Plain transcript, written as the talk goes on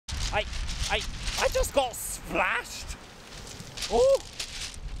I just got splashed. Oh,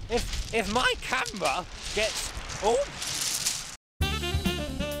 if my camera gets, oh.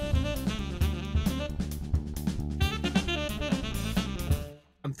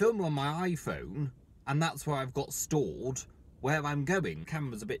 I'm filming on my iPhone, and that's where I've got stored where I'm going.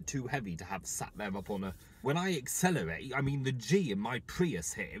 Camera's a bit too heavy to have sat there up on a... When I accelerate, I mean the G in my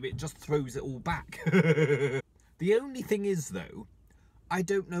Prius here, it just throws it all back. The only thing is, though, I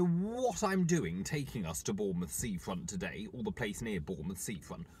don't know what I'm doing taking us to Bournemouth Seafront today, or the place near Bournemouth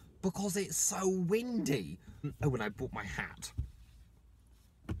Seafront, because it's so windy. Oh, and I bought my hat.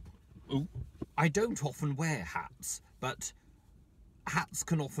 Oh, I don't often wear hats, but hats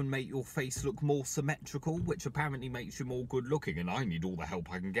can often make your face look more symmetrical, which apparently makes you more good looking, and I need all the help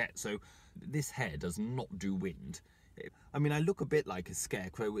I can get, so this hair does not do wind. I mean, I look a bit like a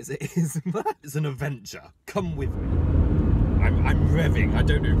scarecrow as it is, but it's an adventure. Come with me. I'm revving. I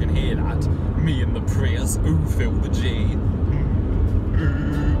don't know if you can hear that. Me and the Prius. Ooh, feel the G.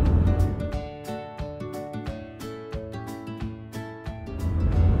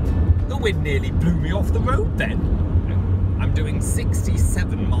 The wind nearly blew me off the road then. I'm doing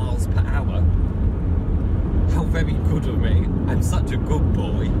 67 miles per hour. How very good of me. I'm such a good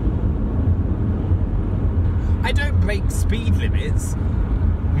boy. I don't break speed limits.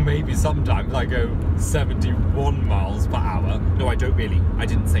 Maybe sometimes I go 71 miles per hour. No, I don't really. I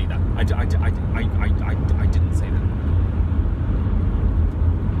didn't say that. I didn't say that.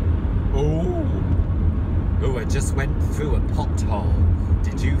 Oh, I just went through a pothole.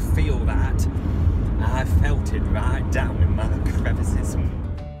 Did you feel that? I felt it right down in my crevices.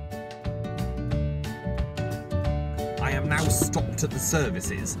 I am now stopped at the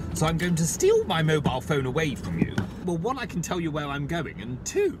services, so I'm going to steal my mobile phone away from you. Well, one, I can tell you where I'm going, and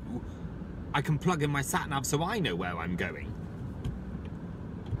two, I can plug in my sat-nav so I know where I'm going.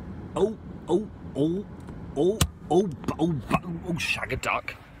 Oh, shag a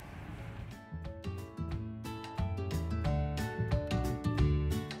duck.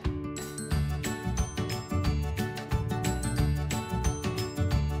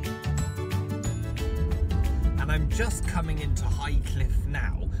 I'm just coming into Highcliffe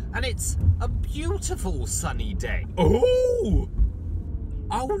now, and it's a beautiful sunny day. Oh,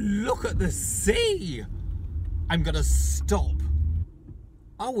 look at the sea. I'm gonna stop.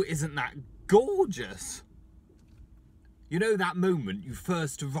 Oh, isn't that gorgeous? You know that moment you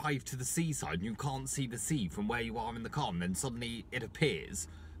first arrive to the seaside and you can't see the sea from where you are in the car, and then suddenly it appears?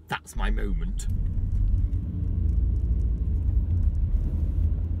 That's my moment.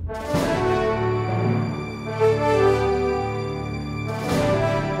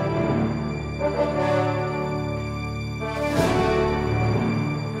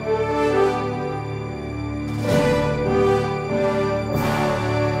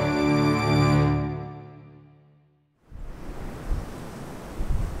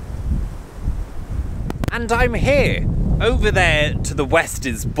 And I'm here. Over there to the west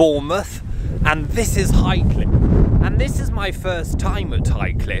is Bournemouth, and this is Highcliffe. And this is my first time at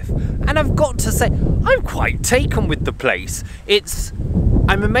Highcliffe, and I've got to say, I'm quite taken with the place.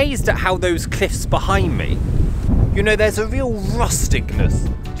 I'm amazed at how those cliffs behind me, you know, there's a real rusticness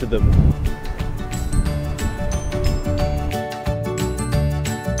to them.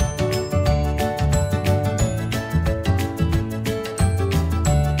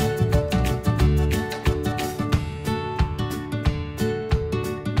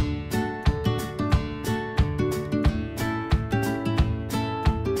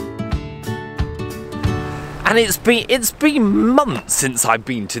 And it's been months since I've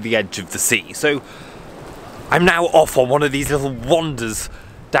been to the edge of the sea, so I'm now off on one of these little wanders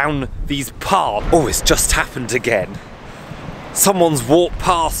down these paths. Oh, it's just happened again. Someone's walked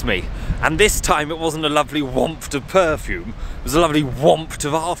past me, and this time it wasn't a lovely waft of perfume, it was a lovely waft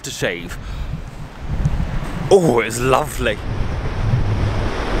of aftershave. Oh, it was lovely.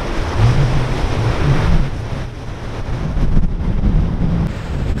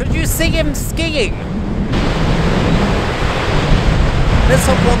 Could you see him skiing? There's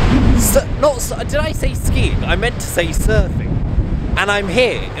someone, did I say skiing? I meant to say surfing. And I'm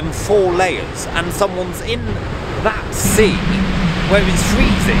here in 4 layers, and someone's in that sea where it's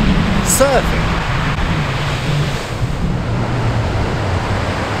freezing, surfing.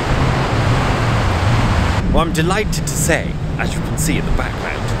 Well, I'm delighted to say, as you can see in the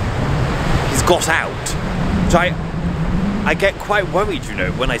background, he's got out. So I get quite worried, you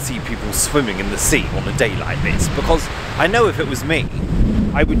know, when I see people swimming in the sea on a day like this, because I know if it was me,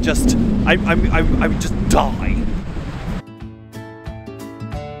 I would just die.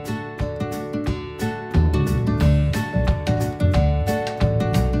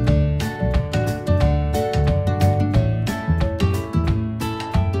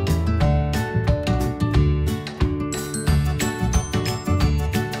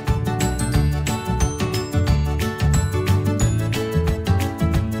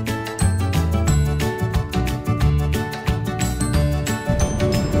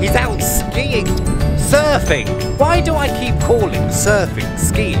 skiing, surfing. Why do I keep calling surfing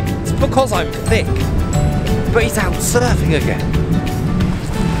skiing? It's because I'm thick. But he's out surfing again.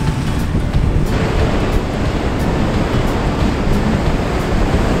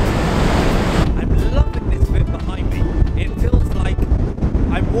 I'm loving this bit behind me. It feels like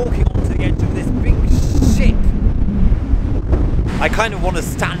I'm walking onto the edge of this big ship. I kind of want to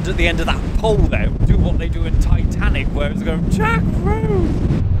stand at the end of that pole there, do what they do in Titanic, where it's going, Jack Rowe!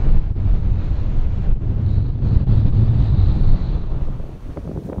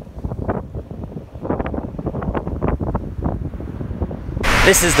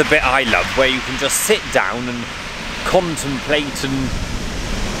 This is the bit I love, where you can just sit down and contemplate and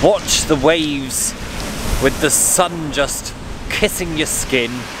watch the waves with the sun just kissing your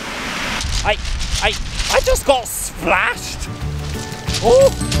skin. I just got splashed!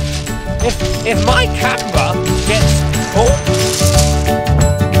 Oh! If my camera gets... Oh!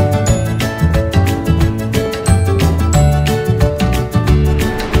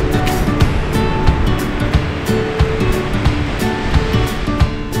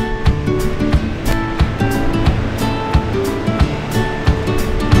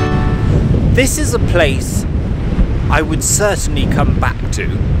 This is a place I would certainly come back to.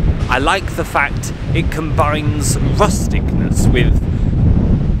 I like the fact it combines rusticness with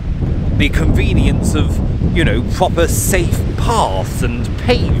the convenience of, you know, proper safe paths and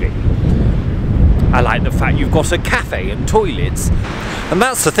paving. I like the fact you've got a cafe and toilets. And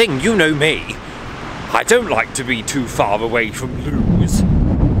that's the thing, you know me. I don't like to be too far away from loos.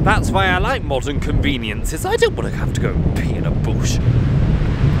 That's why I like modern conveniences. I don't want to have to go and pee in a bush.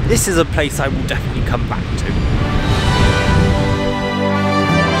 This is a place I will definitely come back to.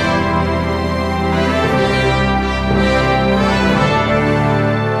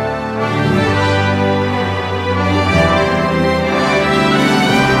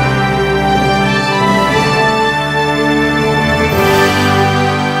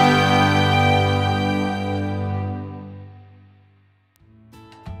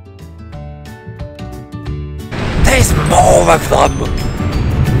 There's more of them!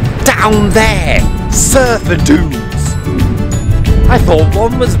 Down there! Surfer dudes! I thought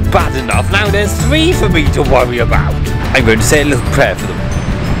one was bad enough, now there's 3 for me to worry about. I'm going to say a little prayer for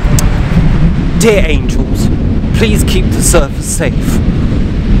them. Dear angels, please keep the surfers safe.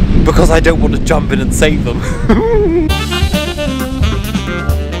 Because I don't want to jump in and save them.